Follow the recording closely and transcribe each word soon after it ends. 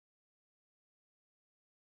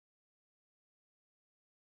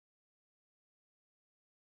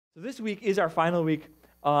So this week is our final week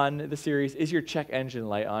on the series, Is Your Check Engine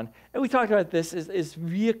Light On? And we talked about this is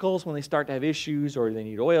vehicles, when they start to have issues or they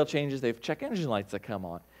need oil changes, they have check engine lights that come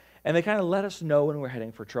on. And they kind of let us know when we're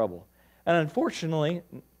heading for trouble. And unfortunately,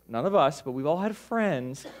 none of us, but we've all had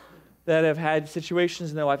friends that have had situations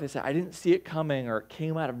in their life. They said, I didn't see it coming, or it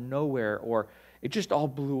came out of nowhere, or it just all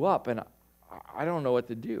blew up, and I don't know what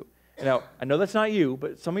to do. Now, I know that's not you,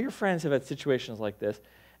 but some of your friends have had situations like this.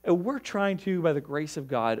 And we're trying to, by the grace of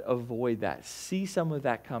God, avoid that, see some of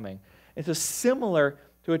that coming. And so similar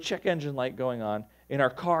to a check engine light going on in our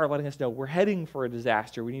car, letting us know we're heading for a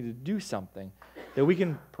disaster, we need to do something, that we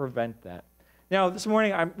can prevent that. Now, this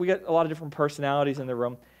morning, we got a lot of different personalities in the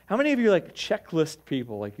room. How many of you are like checklist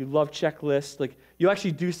people? Like, you love checklists? Like, you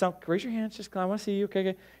actually do something? Raise your hands, just I want to see you.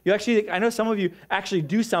 Okay. You actually, I know some of you actually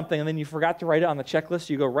do something and then you forgot to write it on the checklist.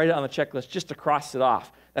 So you go write it on the checklist just to cross it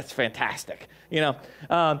off. That's fantastic. And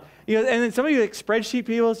then some of you like spreadsheet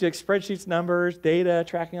people. So you like spreadsheets, numbers, data,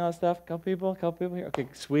 tracking all that stuff. Couple people here. Okay,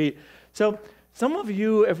 sweet. So some of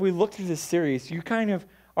you, if we look through this series, you kind of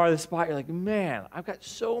are the spot. You're like, man, I've got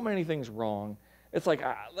so many things wrong. It's like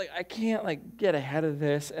I can't get ahead of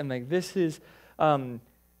this, and this is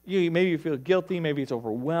maybe you feel guilty, maybe it's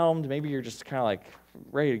overwhelmed, maybe you're just kind of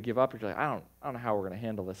ready to give up. You're like, I don't know how we're going to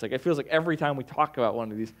handle this. It feels like every time we talk about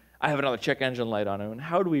one of these, I have another check engine light on it. And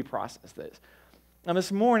how do we process this? And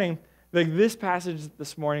this morning, this passage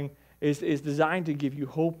this morning is designed to give you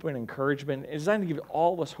hope and encouragement. It's designed to give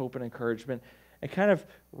all of us hope and encouragement, and kind of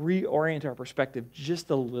reorient our perspective just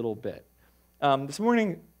a little bit. This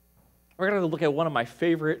morning, we're going to look at one of my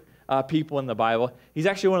favorite people in the Bible. He's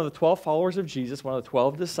actually one of the 12 followers of Jesus, one of the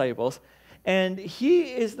 12 disciples, and he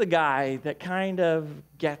is the guy that kind of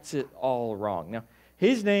gets it all wrong. Now,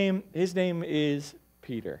 his name is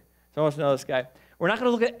Peter. Some of us know this guy. We're not going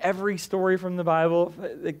to look at every story from the Bible.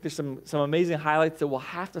 There's some amazing highlights that we'll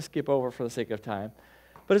have to skip over for the sake of time.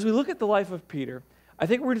 But as we look at the life of Peter, I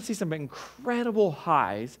think we're going to see some incredible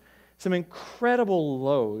highs, some incredible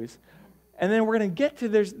lows. And then we're going to get to,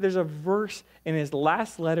 there's a verse in his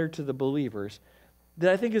last letter to the believers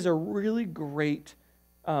that I think is a really great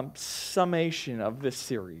summation of this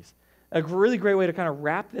series. A really great way to kind of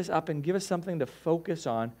wrap this up and give us something to focus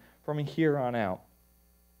on from here on out.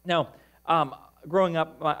 Now, growing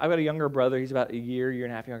up, I've got a younger brother. He's about a year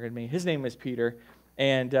and a half younger than me. His name is Peter.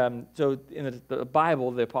 And so in the Bible,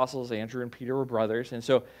 the apostles Andrew and Peter were brothers. And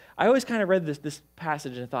so I always kind of read this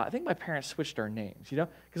passage and thought, I think my parents switched our names,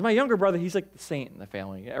 Because my younger brother, he's like the saint in the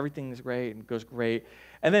family. Everything's great and goes great.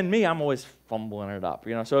 And then me, I'm always fumbling it up,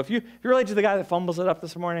 So if you relate to the guy that fumbles it up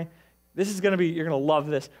this morning, you're going to love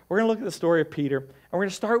this. We're going to look at the story of Peter, and we're going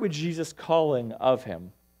to start with Jesus' calling of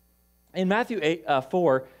him. In Matthew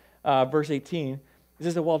 4, verse 18, it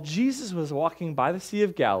says that while Jesus was walking by the Sea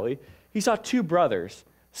of Galilee, he saw two brothers,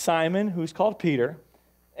 Simon, who's called Peter,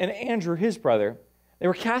 and Andrew, his brother. They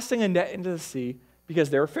were casting a net into the sea because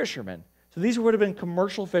they were fishermen. So these would have been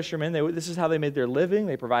commercial fishermen. This is how they made their living.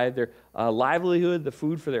 They provided their livelihood, the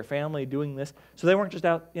food for their family, doing this. So they weren't just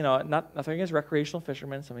out, nothing against recreational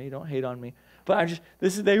fishermen. Some of you don't hate on me. But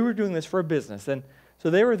they were doing this for a business. And so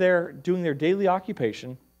they were there doing their daily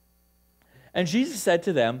occupation. And Jesus said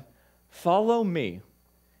to them, "Follow me.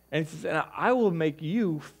 And he says, and I will make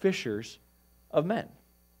you fishers of men."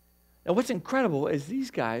 Now, what's incredible is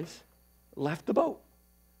these guys left the boat.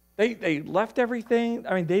 They left everything.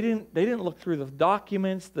 I mean, they didn't look through the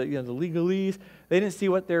documents, the legalese. They didn't see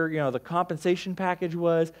what their the compensation package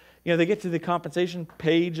was. They get to the compensation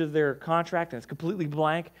page of their contract and it's completely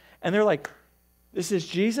blank. And they're like, "This is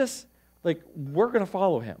Jesus. We're going to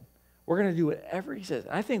follow him. We're going to do whatever he says."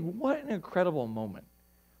 And I think what an incredible moment.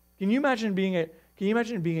 Can you imagine being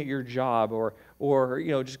at your job or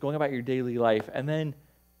just going about your daily life, and then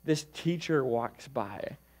this teacher walks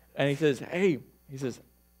by and he says,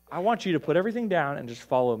 "I want you to put everything down and just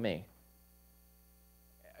follow me."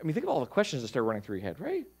 I mean, think of all the questions that start running through your head,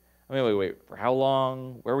 right? I mean, wait, for how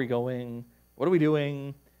long? Where are we going? What are we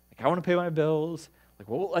doing? I want to pay my bills.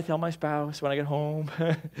 What will I tell my spouse when I get home?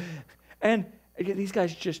 And again, these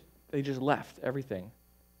guys just left everything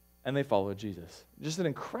and they followed Jesus. Just an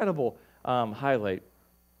incredible highlight.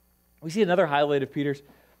 We see another highlight of Peter's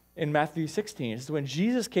in Matthew 16. This is when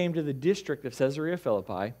Jesus came to the district of Caesarea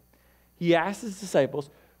Philippi. He asked his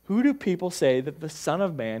disciples, "Who do people say that the Son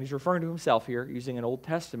of Man," he's referring to himself here using an Old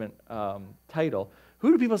Testament title,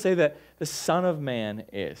 "who do people say that the Son of Man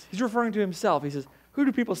is?" He's referring to himself. He says, "Who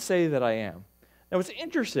do people say that I am?" Now what's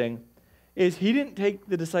interesting is he didn't take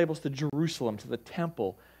the disciples to Jerusalem, to the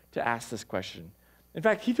temple, to ask this question. In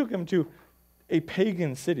fact, he took them to a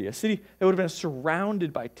pagan city, a city that would have been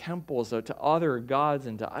surrounded by temples to other gods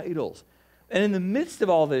and to idols. And in the midst of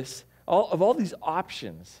all this, all these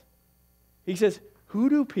options, he says, who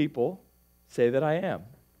do people say that I am?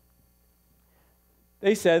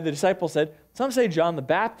 The disciples said, some say John the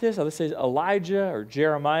Baptist, others say Elijah or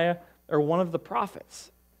Jeremiah or one of the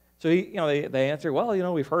prophets. So they answer,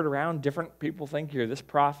 well, we've heard around, different people think you're this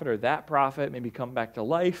prophet or that prophet, maybe come back to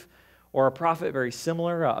life, or a prophet very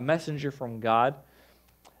similar, a messenger from God.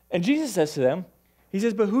 And Jesus says to them, he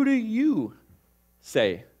says, but who do you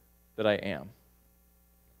say that I am?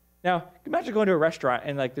 Now, imagine going to a restaurant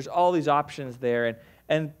and there's all these options there,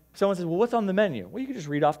 and someone says, well, what's on the menu? Well, you can just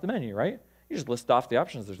read off the menu, right? You just list off the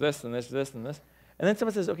options. There's this and this, this and this. And then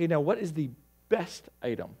someone says, okay, now what is the best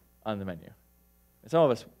item on the menu? And some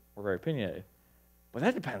of us were very opinionated. But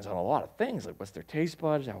that depends on a lot of things, like what's their taste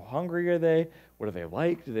buds, how hungry are they, what do they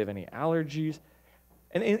like, do they have any allergies?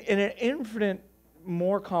 And in an infinite,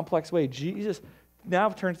 more complex way, Jesus now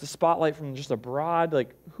turns the spotlight from just a broad,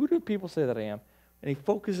 who do people say that I am? And he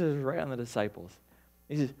focuses right on the disciples.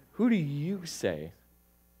 He says, who do you say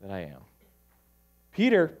that I am?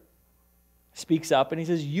 Peter speaks up and he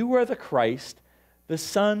says, you are the Christ, the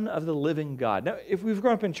Son of the living God. Now, if we've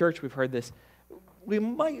grown up in church, we've heard this. We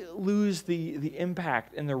might lose the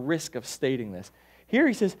impact and the risk of stating this. Here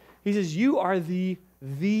he says, you are the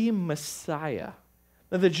Messiah.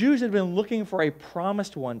 Now, the Jews had been looking for a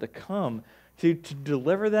promised one to come to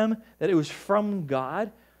deliver them, that it was from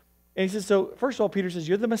God. And he says, so first of all, Peter says,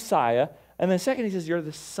 you're the Messiah. And then second, he says, you're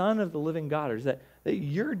the Son of the living God. Or is that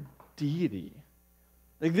you're deity.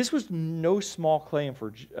 This was no small claim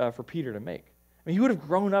for Peter to make. I mean, he would have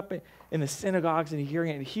grown up in the synagogues and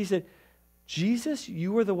hearing it. And he said, Jesus,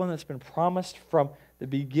 you are the one that's been promised from the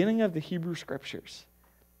beginning of the Hebrew Scriptures.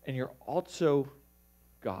 And you're also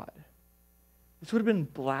God. This would have been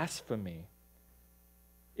blasphemy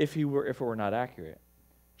if it were not accurate.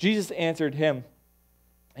 Jesus answered him,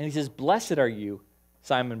 and he says, blessed are you,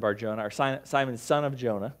 Simon Bar-Jonah, or Simon, son of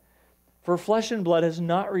Jonah, for flesh and blood has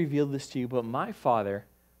not revealed this to you, but my Father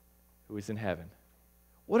who is in heaven.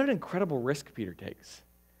 What an incredible risk Peter takes.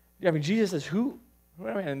 I mean, Jesus says,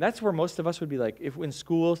 and that's where most of us would be like, if in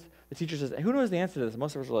schools, the teacher says, who knows the answer to this?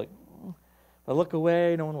 Most of us are like, if I look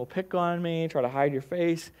away, no one will pick on me, try to hide your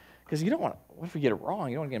face, because you don't want to, what if we get it wrong?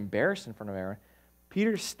 You don't want to get embarrassed in front of everyone.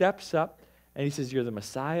 Peter steps up, and he says, you're the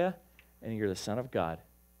Messiah, and you're the Son of God.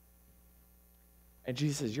 And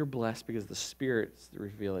Jesus says, you're blessed because the Spirit's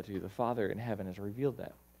revealed it to you. The Father in heaven has revealed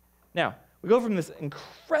that. Now, we go from this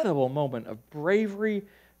incredible moment of bravery,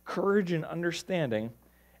 courage, and understanding.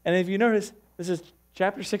 And if you notice, this is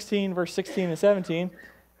chapter 16, verse 16 and 17.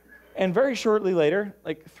 And very shortly later,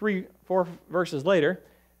 3-4 verses later,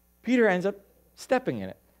 Peter ends up stepping in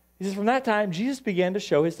it. He says, from that time, Jesus began to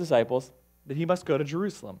show his disciples that he must go to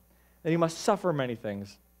Jerusalem, that he must suffer many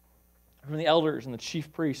things from the elders and the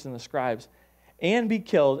chief priests and the scribes, and be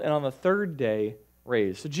killed, and on the third day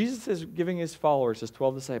raised. So Jesus is giving his followers, his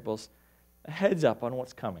 12 disciples, a heads up on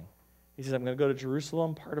what's coming. He says, I'm going to go to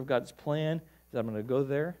Jerusalem. Part of God's plan is I'm going to go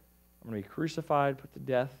there. I'm going to be crucified, put to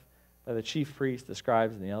death by the chief priests, the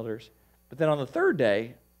scribes, and the elders. But then on the third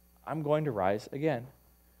day, I'm going to rise again.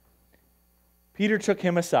 Peter took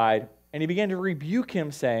him aside, and he began to rebuke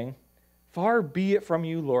him, saying, far be it from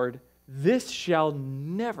you, Lord, this shall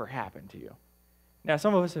never happen to you. Now,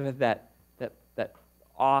 some of us have had that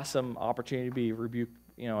awesome opportunity to be rebuked,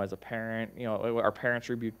 as a parent. Our parents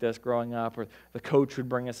rebuked us growing up, or the coach would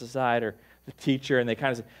bring us aside, or the teacher, and they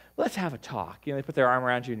kind of say, let's have a talk. They put their arm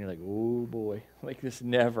around you, and you're like, oh boy, this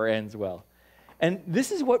never ends well. And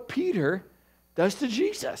this is what Peter does to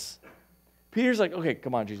Jesus. Peter's like, okay,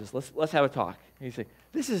 come on, Jesus, let's have a talk. And he's like,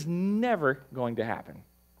 this is never going to happen.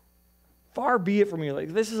 Far be it from you.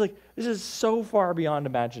 This is so far beyond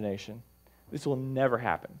imagination. This will never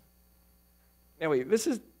happen. Anyway, this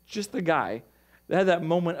is just the guy that had that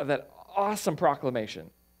moment of that awesome proclamation.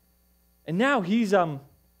 And now he's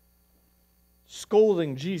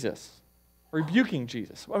scolding Jesus, rebuking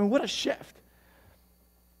Jesus. I mean, what a shift.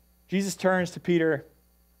 Jesus turns to Peter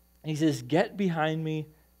and he says, get behind me,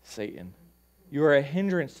 Satan. You are a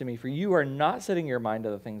hindrance to me, for you are not setting your mind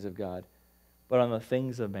on the things of God, but on the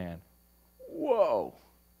things of man. Whoa.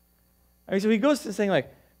 I mean, so he goes to saying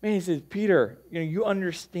man, he says, Peter, you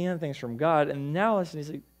understand things from God. And now listen,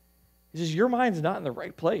 he says, your mind's not in the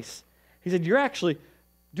right place. He said, you're actually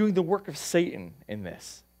doing the work of Satan in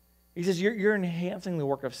this. He says, you're enhancing the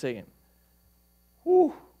work of Satan.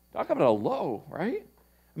 Whew, talk about a low, right?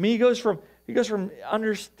 I mean, he goes from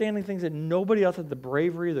understanding things that nobody else had the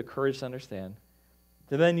bravery or the courage to understand,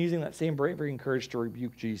 to then using that same bravery and courage to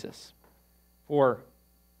rebuke Jesus for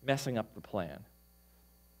messing up the plan.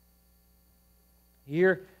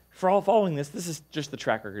 Here, for all following this is just the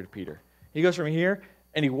track record of Peter. He goes from here,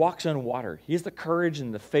 and he walks on water. He has the courage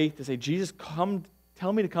and the faith to say, Jesus, come,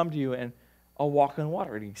 tell me to come to you, and I'll walk on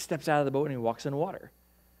water. And he steps out of the boat, and he walks on water.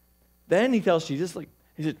 Then he tells Jesus,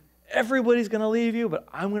 he said, everybody's going to leave you, but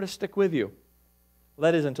I'm going to stick with you.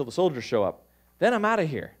 Well, that is until the soldiers show up. Then I'm out of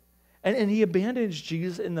here. And he abandons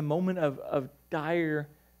Jesus in the moment of dire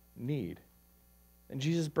need. And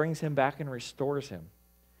Jesus brings him back and restores him.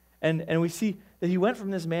 And we see that he went from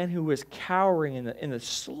this man who was cowering in the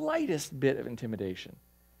slightest bit of intimidation.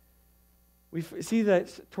 We see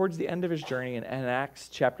that towards the end of his journey in Acts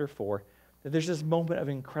chapter 4, that there's this moment of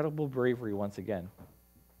incredible bravery once again.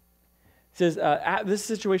 It says, this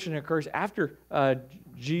situation occurs after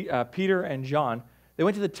Peter and John, they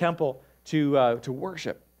went to the temple to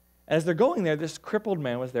worship. And as they're going there, this crippled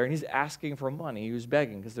man was there, and he's asking for money. He was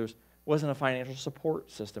begging because there wasn't a financial support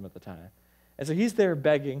system at the time. And so he's there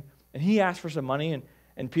begging, and he asks for some money,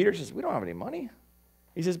 and Peter says, we don't have any money.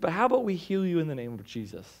 He says, but how about we heal you in the name of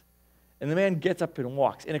Jesus? And the man gets up and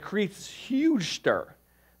walks, and it creates this huge stir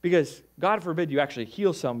because God forbid you actually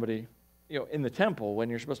heal somebody in the temple when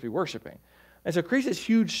you're supposed to be worshiping. And so it creates this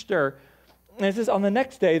huge stir. And it says, on the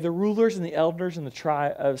next day, the rulers and the elders and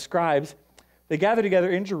the scribes, they gathered together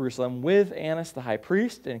in Jerusalem with Annas the high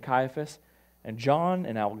priest and Caiaphas and John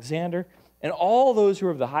and Alexander and all those who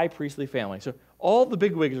were of the high priestly family. So all the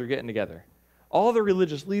bigwigs are getting together. All the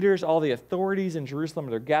religious leaders, all the authorities in Jerusalem,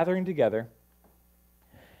 they're gathering together.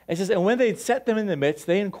 It says, and when they'd set them in the midst,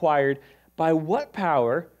 they inquired, by what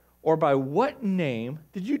power or by what name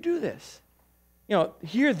did you do this?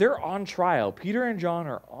 Here they're on trial. Peter and John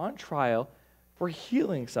are on trial for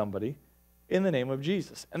healing somebody in the name of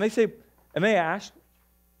Jesus. And they asked,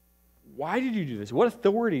 why did you do this? What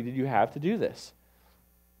authority did you have to do this?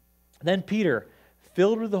 Then Peter,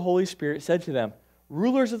 filled with the Holy Spirit, said to them,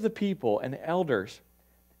 rulers of the people and elders,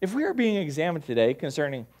 if we are being examined today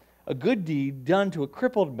concerning a good deed done to a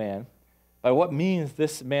crippled man, by what means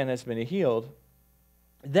this man has been healed,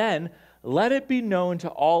 then let it be known to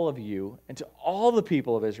all of you and to all the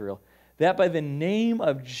people of Israel that by the name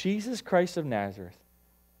of Jesus Christ of Nazareth,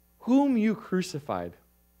 whom you crucified,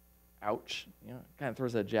 ouch, kind of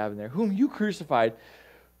throws that jab in there, whom you crucified,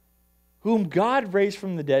 whom God raised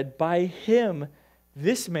from the dead, by him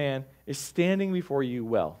this man is standing before you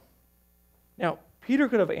well. Now, Peter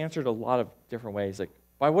could have answered a lot of different ways, like,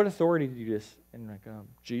 by what authority did you do this? And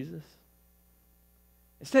Jesus?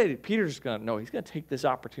 Instead, Peter's he's going to take this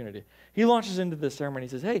opportunity. He launches into this sermon. He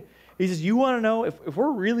says, you want to know if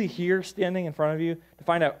we're really here standing in front of you to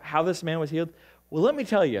find out how this man was healed? Well, let me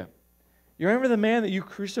tell you. You remember the man that you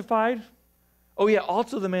crucified? Oh, yeah,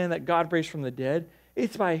 also the man that God raised from the dead.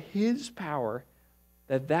 It's by his power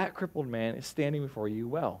that crippled man is standing before you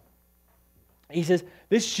well. He says,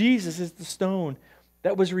 this Jesus is the stone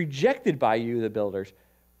that was rejected by you, the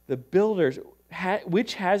builders,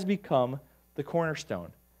 which has become the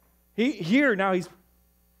cornerstone. Now he's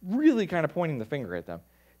really kind of pointing the finger at them.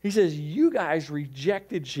 He says, you guys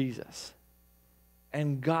rejected Jesus,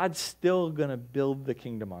 and God's still going to build the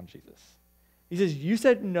kingdom on Jesus. He says, you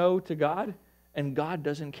said no to God, and God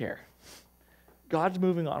doesn't care. God's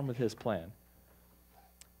moving on with his plan.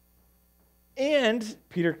 And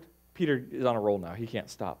Peter is on a roll now. He can't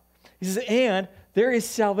stop. He says, and there is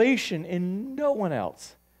salvation in no one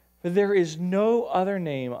else, for there is no other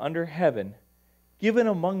name under heaven given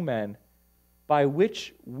among men by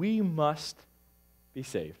which we must be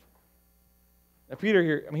saved. Now, Peter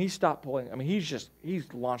here, he stopped pulling.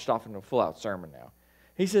 He's launched off into a full-out sermon now.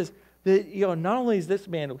 He says that, not only is this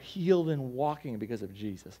man healed and walking because of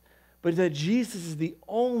Jesus, but that Jesus is the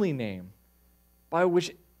only name by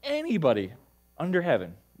which anybody under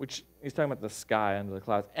heaven, which he's talking about the sky, under the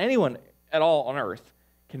clouds, anyone at all on earth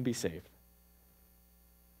can be saved.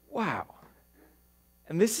 Wow.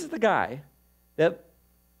 And this is the guy that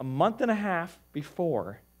a month and a half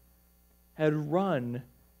before had run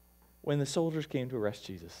when the soldiers came to arrest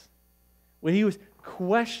Jesus. When he was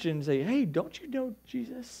questioned, saying, hey, don't you know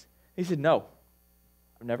Jesus? He said, no,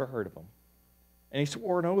 I've never heard of him. And he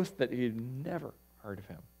swore an oath that he had never heard of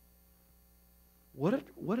him. What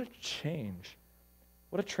a change.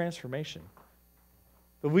 What a transformation.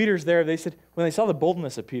 The leaders there, they said, when they saw the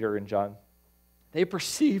boldness of Peter and John, they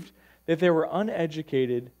perceived that they were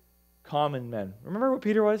uneducated, common men. Remember what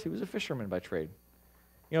Peter was? He was a fisherman by trade.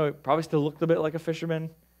 He probably still looked a bit like a fisherman.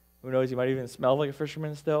 Who knows, he might even smell like a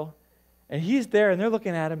fisherman still. And he's there, and they're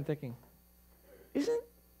looking at him thinking,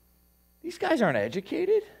 these guys aren't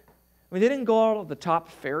educated? They didn't go out of the top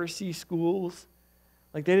Pharisee schools.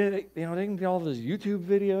 Like they didn't get all those YouTube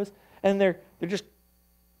videos. And they're just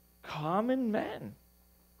common men.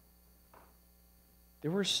 They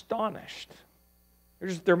were astonished.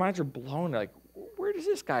 Their minds are blown. Like, where does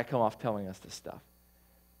this guy come off telling us this stuff?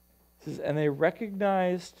 It says, and they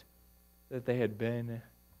recognized that they had been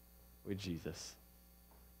with Jesus.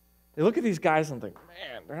 They look at these guys and think,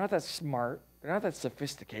 man, they're not that smart. They're not that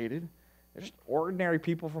sophisticated. They're just ordinary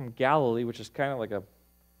people from Galilee, which is kind of like a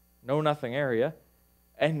know-nothing area.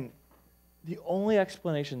 And the only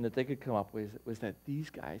explanation that they could come up with was that these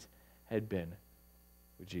guys had been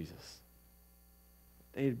with Jesus.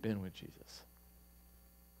 They had been with Jesus.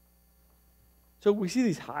 So we see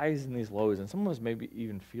these highs and these lows, and some of us maybe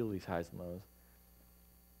even feel these highs and lows.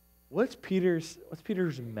 What's Peter's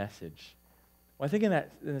message? Well, I think in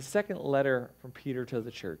the second letter from Peter to the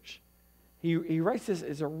church, he writes this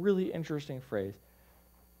as a really interesting phrase.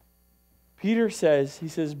 Peter says,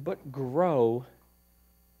 but grow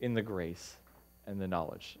in the grace and the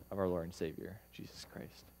knowledge of our Lord and Savior, Jesus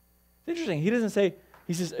Christ. It's interesting. He doesn't say,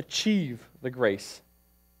 he says, achieve the grace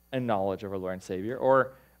and knowledge of our Lord and Savior,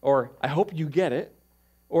 or I hope you get it,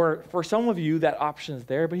 or for some of you, that option's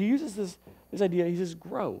there, but he uses this idea, he says,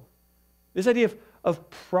 grow. This idea of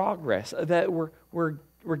progress, that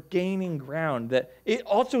we're gaining ground, that it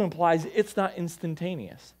also implies it's not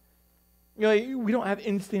instantaneous. You know, we don't have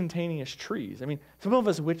instantaneous trees. I mean, some of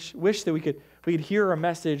us wish that we could hear a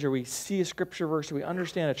message, or we see a scripture verse, or we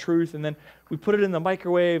understand a truth, and then we put it in the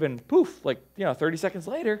microwave, and poof, 30 seconds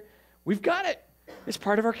later, we've got it. It's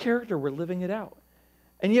part of our character. We're living it out.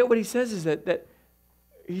 And yet what he says is that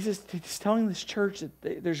he's telling this church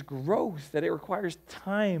that there's growth, that it requires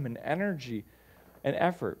time and energy and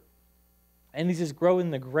effort. And he says, grow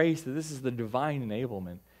in the grace, that this is the divine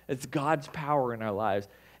enablement. It's God's power in our lives,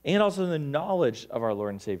 and also the knowledge of our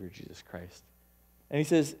Lord and Savior, Jesus Christ. And he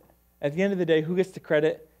says, at the end of the day, who gets the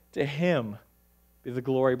credit? To him be the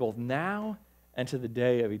glory both now and to the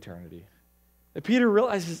day of eternity. That Peter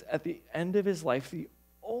realizes at the end of his life, the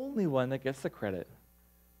only one that gets the credit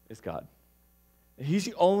is God. And he's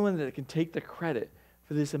the only one that can take the credit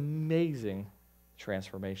for this amazing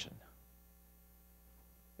transformation.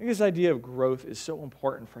 I think this idea of growth is so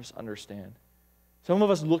important for us to understand. Some of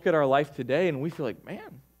us look at our life today and we feel like,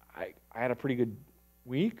 man, I had a pretty good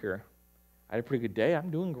week, or I had a pretty good day.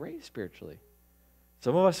 I'm doing great spiritually.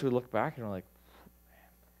 Some of us would look back and we're like,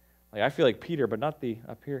 man, I feel like Peter, but not the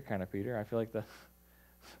up here kind of Peter. I feel like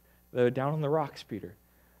the down on the rocks Peter.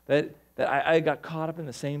 That I got caught up in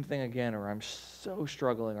the same thing again, or I'm so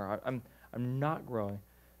struggling, or I'm not growing.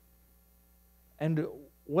 And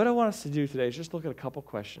what I want us to do today is just look at a couple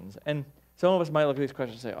questions. And some of us might look at these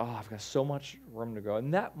questions and say, oh, I've got so much room to grow.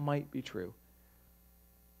 And that might be true.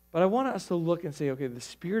 But I want us to look and say, okay, the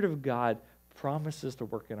Spirit of God promises to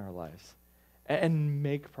work in our lives and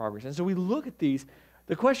make progress. And so we look at these.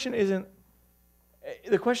 The question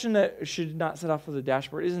that should not set off of the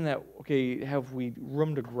dashboard isn't that, okay, have we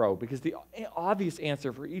room to grow? Because the obvious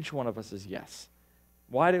answer for each one of us is yes.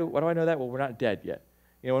 Why do I know that? Well, we're not dead yet.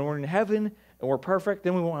 You know, when we're in heaven and we're perfect,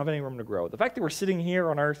 then we won't have any room to grow. The fact that we're sitting here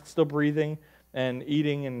on earth, still breathing and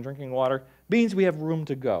eating and drinking water, means we have room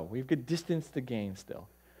to go. We've got distance to gain still.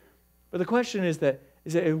 But the question is that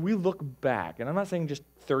if we look back, and I'm not saying just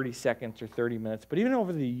 30 seconds or 30 minutes, but even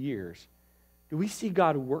over the years, do we see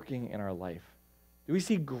God working in our life? Do we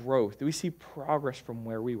see growth? Do we see progress from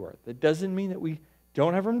where we were? That doesn't mean that we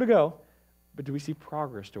don't have room to go, but do we see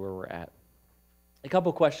progress to where we're at? A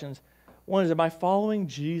couple questions. One is, am I following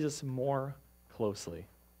Jesus more closely?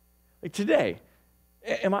 Like today,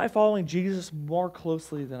 am I following Jesus more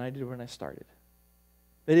closely than I did when I started?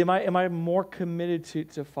 That am I more committed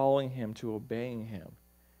to following him, to obeying him,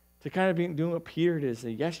 to kind of doing what Peter did,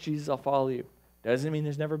 say, yes, Jesus, I'll follow you. Doesn't mean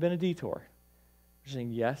there's never been a detour. Just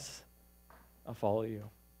saying, yes, I'll follow you.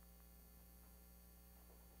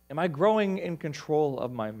 Am I growing in control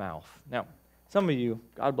of my mouth? Now, some of you,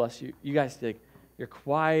 God bless you, you guys think you're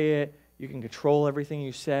quiet, you can control everything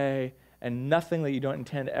you say, and nothing that you don't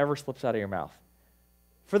intend ever slips out of your mouth.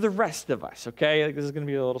 For the rest of us, okay? Like, this is going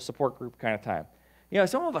to be a little support group kind of time. You know,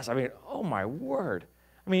 some of us, oh my word.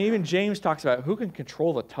 Even James talks about who can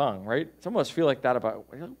control the tongue, right? Some of us feel like that about,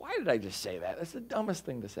 why did I just say that? That's the dumbest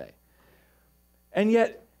thing to say. And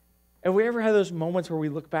yet, have we ever had those moments where we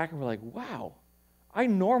look back and we're like, wow, I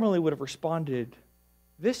normally would have responded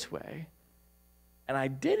this way, and I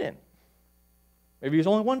didn't. Maybe it was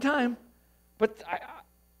only one time, but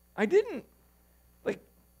I didn't. Like,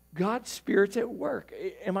 God's Spirit's at work.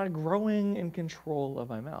 Am I growing in control of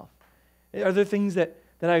my mouth? Are there things that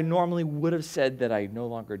I normally would have said that I no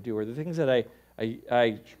longer do? Are there things that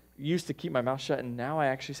I used to keep my mouth shut and now I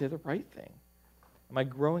actually say the right thing? Am I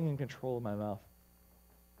growing in control of my mouth?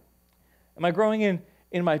 Am I growing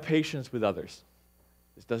in my patience with others?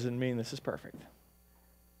 This doesn't mean this is perfect.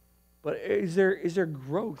 But is there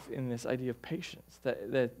growth in this idea of patience,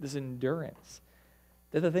 that this endurance,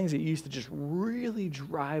 that the things that used to just really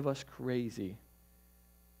drive us crazy,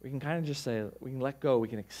 we can kind of just say, we can let go, we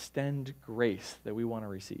can extend grace that we want to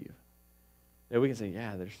receive. That we can say,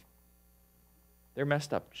 yeah, they're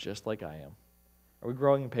messed up just like I am. Are we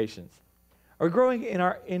growing in patience? Are we growing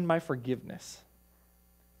in my forgiveness?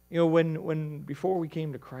 You know, when before we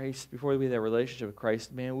came to Christ, before we had that relationship with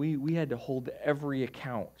Christ, man, we had to hold every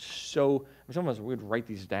account. So some of us would write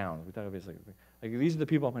these down. We thought it was like these are the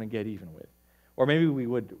people I'm going to get even with. Or maybe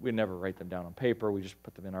we'd never write them down on paper. We just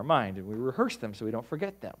put them in our mind and we rehearse them so we don't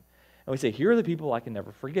forget them. And we say, here are the people I can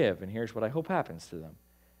never forgive, and here's what I hope happens to them.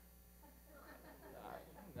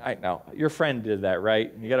 I know your friend did that,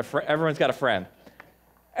 right? You got everyone's got a friend.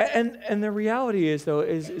 And the reality is, though,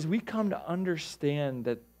 is we come to understand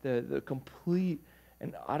that the complete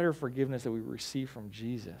and utter forgiveness that we receive from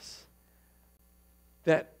Jesus,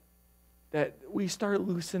 that we start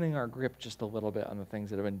loosening our grip just a little bit on the things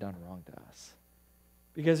that have been done wrong to us.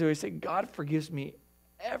 Because if we say, God forgives me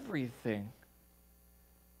everything,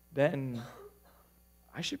 then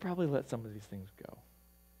I should probably let some of these things go.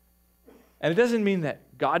 And it doesn't mean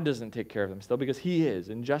that God doesn't take care of them still, because he is,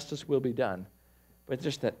 and justice will be done. But it's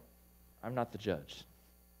just that I'm not the judge.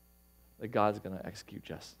 That God's going to execute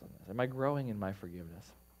justice on this. Am I growing in my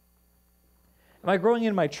forgiveness? Am I growing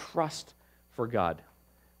in my trust for God?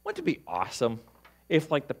 Wouldn't it be awesome if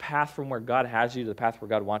like the path from where God has you to the path where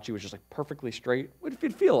God wants you was just like perfectly straight?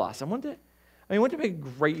 It'd feel awesome, wouldn't it? I mean, wouldn't it be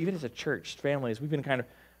great, even as a church, families, we've been kind of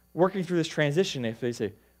working through this transition. If they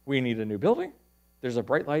say, we need a new building, there's a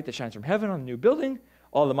bright light that shines from heaven on the new building,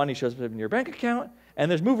 all the money shows up in your bank account, and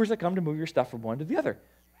there's movers that come to move your stuff from one to the other.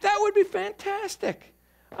 That would be fantastic.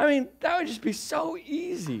 I mean, that would just be so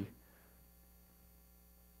easy.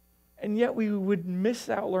 And yet we would miss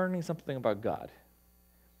out learning something about God.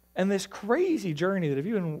 And this crazy journey that if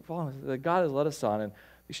you've been following, that God has led us on, and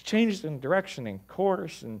these changes in direction and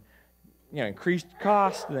course, and increased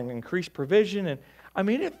cost and increased provision, and I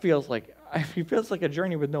mean, it feels like a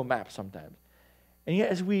journey with no map sometimes. And yet,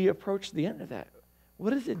 as we approach the end of that,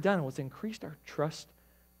 what has it done? Well, it's increased our trust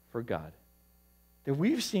for God. That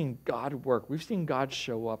we've seen God work. We've seen God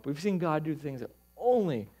show up. We've seen God do things that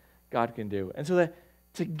only God can do. And so that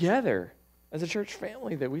together, as a church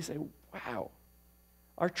family, that we say, wow,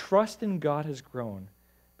 our trust in God has grown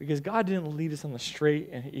because God didn't lead us on the straight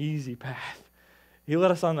and easy path. He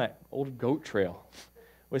led us on that old goat trail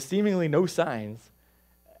with seemingly no signs,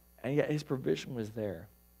 and yet his provision was there.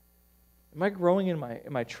 Am I growing in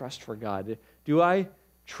my trust for God? Do I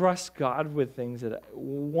trust God with things that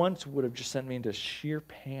once would have just sent me into sheer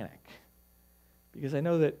panic? Because I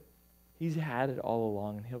know that he's had it all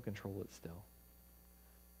along and he'll control it still.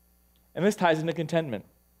 And this ties into contentment.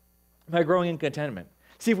 Am I growing in contentment?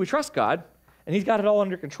 See, if we trust God and he's got it all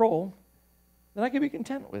under control, then I can be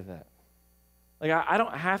content with that. Like, I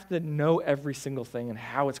don't have to know every single thing and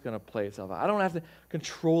how it's going to play itself out. I don't have to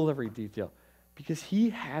control every detail because he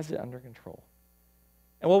has it under control.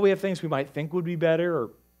 And while we have things we might think would be better, or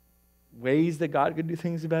ways that God could do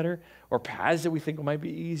things better, or paths that we think might be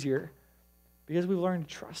easier, because we learn to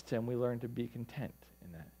trust him, we learn to be content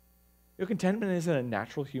in that. Contentment isn't a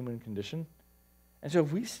natural human condition. And so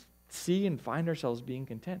if we see and find ourselves being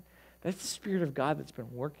content, that's the Spirit of God that's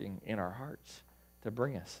been working in our hearts to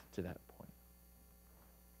bring us to that point.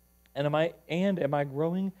 And am I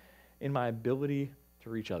growing in my ability to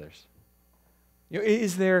reach others?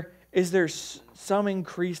 Is there some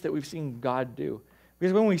increase that we've seen God do?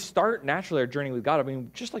 Because when we start naturally our journey with God, I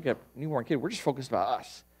mean, just like a newborn kid, we're just focused about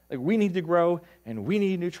us. Like, we need to grow, and we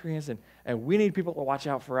need nutrients, and we need people to watch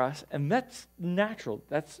out for us. And that's natural.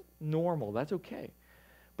 That's normal. That's okay.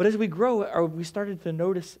 But as we grow, we started to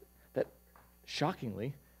notice that,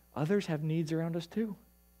 shockingly, others have needs around us too.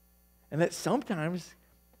 And that sometimes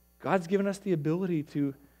God's given us the ability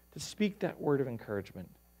to speak that word of encouragement,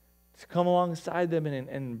 to come alongside them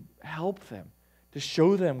and help them, to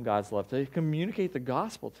show them God's love, to communicate the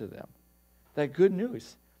gospel to them, that good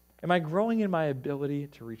news. Am I growing in my ability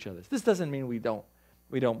to reach others? This doesn't mean we don't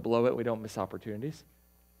blow it, we don't miss opportunities.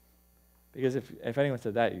 Because if anyone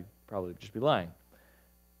said that, you'd probably just be lying.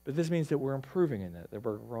 But this means that we're improving in that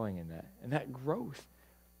we're growing in that. And that growth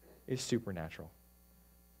is supernatural.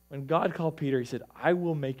 When God called Peter, he said, I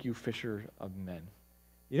will make you fishers of men.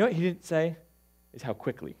 You know what he didn't say? Is how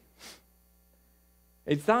quickly.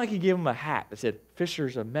 It's not like he gave him a hat that said,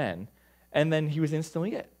 fishers of men, and then he was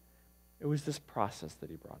instantly it. It was this process that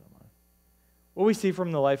he brought him on. What we see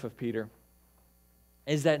from the life of Peter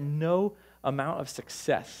is that no amount of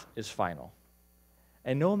success is final,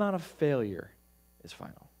 and no amount of failure is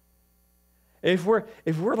final. If we're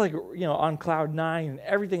like, on cloud nine and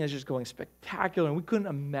everything is just going spectacular and we couldn't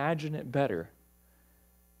imagine it better,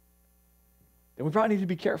 then we probably need to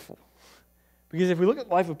be careful. Because if we look at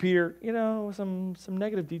the life of Peter, some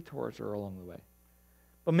negative detours are along the way.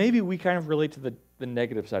 But maybe we kind of relate to the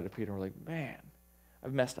negative side of Peter. We're like, man,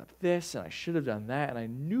 I've messed up this, and I should have done that, and I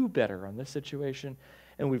knew better on this situation,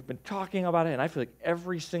 and we've been talking about it, and I feel like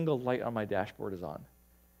every single light on my dashboard is on.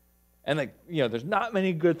 And there's not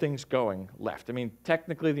many good things going left. I mean,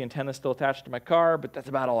 technically the antenna's still attached to my car, but that's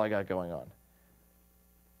about all I got going on.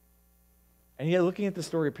 And yet looking at the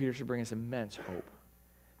story of Peter should bring us immense hope.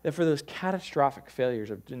 That for those catastrophic failures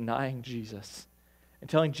of denying Jesus and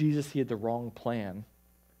telling Jesus he had the wrong plan,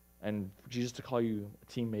 and for Jesus to call you a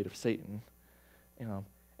teammate of Satan,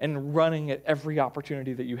 and running at every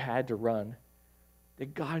opportunity that you had to run,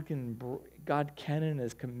 that God can and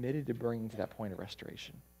is committed to bringing to that point of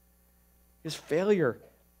restoration. Because failure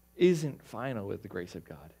isn't final with the grace of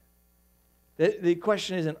God. The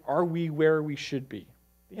question isn't, are we where we should be?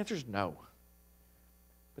 The answer is no.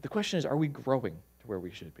 But the question is, are we growing to where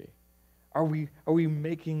we should be? Are we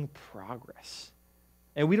making progress?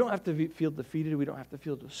 And we don't have to feel defeated. We don't have to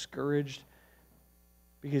feel discouraged,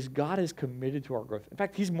 because God is committed to our growth. In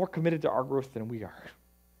fact, he's more committed to our growth than we are.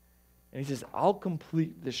 And he says, I'll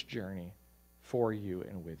complete this journey for you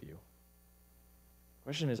and with you. The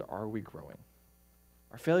question is, are we growing?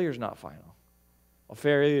 Our failure is not final. Our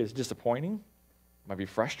failure is disappointing. It might be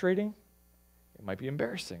frustrating. It might be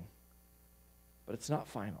embarrassing. But it's not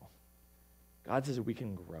final. God says we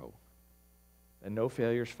can grow. And no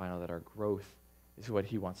failure is final, that our growth is what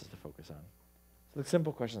he wants us to focus on. So the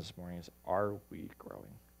simple question this morning is, are we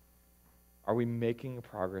growing? Are we making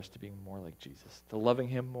progress to being more like Jesus, to loving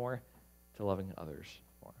him more, to loving others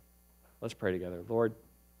more? Let's pray together. Lord,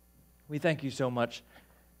 we thank you so much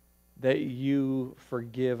that you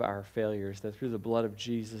forgive our failures, that through the blood of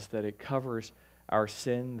Jesus, that it covers our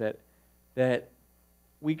sin, that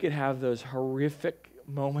we could have those horrific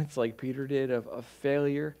moments like Peter did of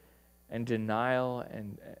failure and denial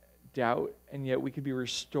and doubt, and yet we could be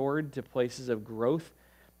restored to places of growth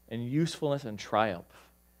and usefulness and triumph.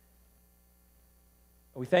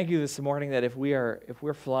 We thank you this morning that if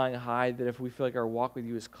we're flying high, that if we feel like our walk with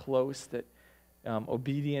you is close, that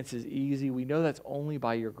obedience is easy, we know that's only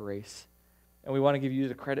by your grace. And we want to give you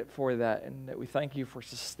the credit for that, and that we thank you for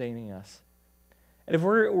sustaining us. And if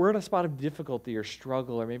we're in a spot of difficulty or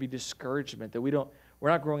struggle or maybe discouragement, that we're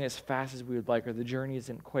not growing as fast as we would like, or the journey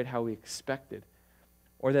isn't quite how we expected,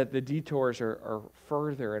 or that the detours are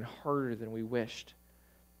further and harder than we wished,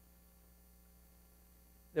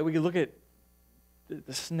 that we could look at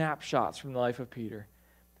the snapshots from the life of Peter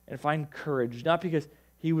and find courage, not because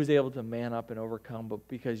he was able to man up and overcome, but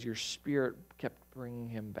because your Spirit kept bringing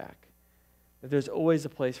him back. That there's always a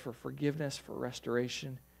place for forgiveness, for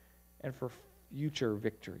restoration, and for future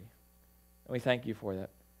victory. And we thank you for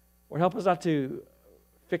that. Lord, help us not to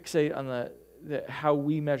fixate on how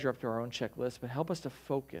we measure up to our own checklist, but help us to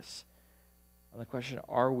focus on the question,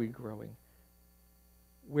 are we growing?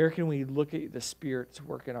 Where can we look at the Spirit's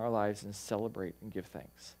work in our lives and celebrate and give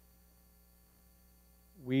thanks?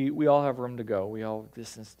 We all have room to go. We all have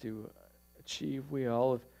distance to achieve. We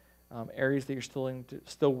all have areas that you're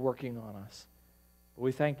still working on us. But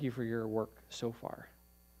we thank you for your work so far.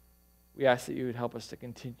 We ask that you would help us to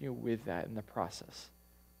continue with that in the process.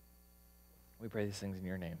 We pray these things in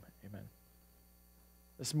your name. Amen.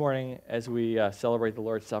 This morning, as we celebrate the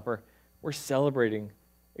Lord's Supper, we're celebrating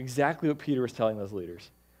exactly what Peter was telling those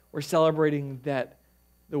leaders. We're celebrating that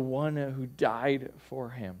the one who died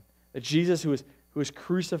for him, that Jesus, who was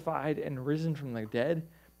crucified and risen from the dead,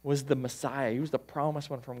 was the Messiah. He was the promised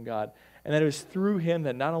one from God. And that it was through him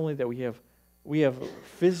that not only that we have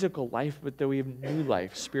physical life, but that we have new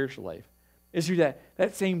life, spiritual life. It's through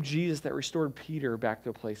that same Jesus that restored Peter back to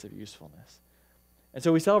a place of usefulness. And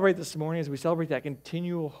so we celebrate this morning as we celebrate that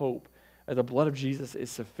continual hope that the blood of Jesus is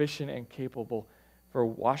sufficient and capable for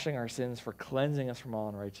washing our sins, for cleansing us from all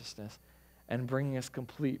unrighteousness, and bringing us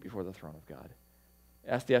complete before the throne of God.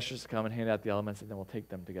 Ask the ushers to come and hand out the elements, and then we'll take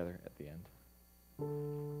them together at the end.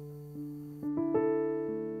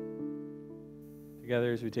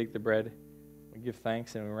 Together as we take the bread, we give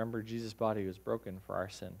thanks and we remember Jesus' body was broken for our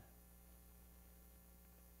sin.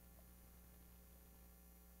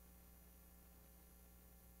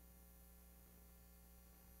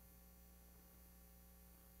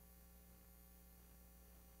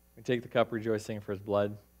 We take the cup rejoicing for his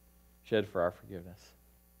blood shed for our forgiveness.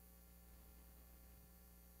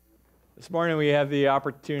 This morning we have the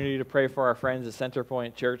opportunity to pray for our friends at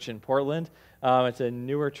Centerpoint Church in Portland. It's a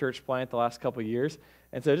newer church plant the last couple of years.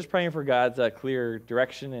 And so just praying for God's clear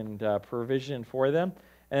direction and provision for them.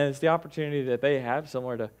 And it's the opportunity that they have,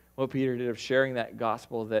 similar to what Peter did, of sharing that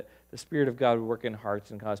gospel, that the Spirit of God would work in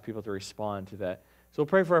hearts and cause people to respond to that. So we'll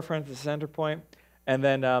pray for our friends at Center Point, and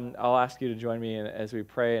then I'll ask you to join me as we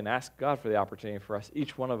pray and ask God for the opportunity for us,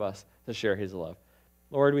 each one of us, to share his love.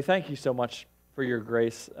 Lord, we thank you so much for your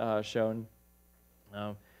grace shown.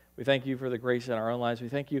 We thank you for the grace in our own lives. We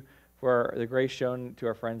thank you for the grace shown to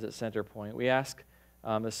our friends at Center Point. We ask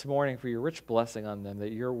this morning for your rich blessing on them,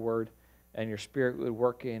 that your word and your Spirit would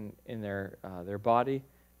work in their body,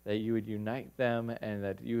 that you would unite them, and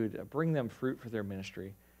that you would bring them fruit for their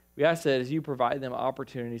ministry. We ask that as you provide them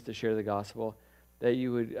opportunities to share the gospel, that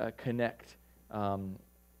you would connect, and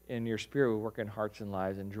your Spirit would work in hearts and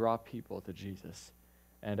lives and draw people to Jesus.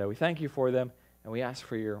 And we thank you for them, and we ask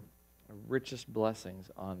for your richest blessings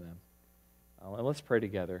on them. And let's pray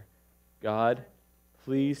together. God,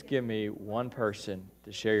 please give me one person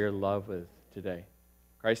to share your love with today.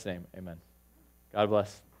 In Christ's name, amen. God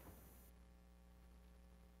bless.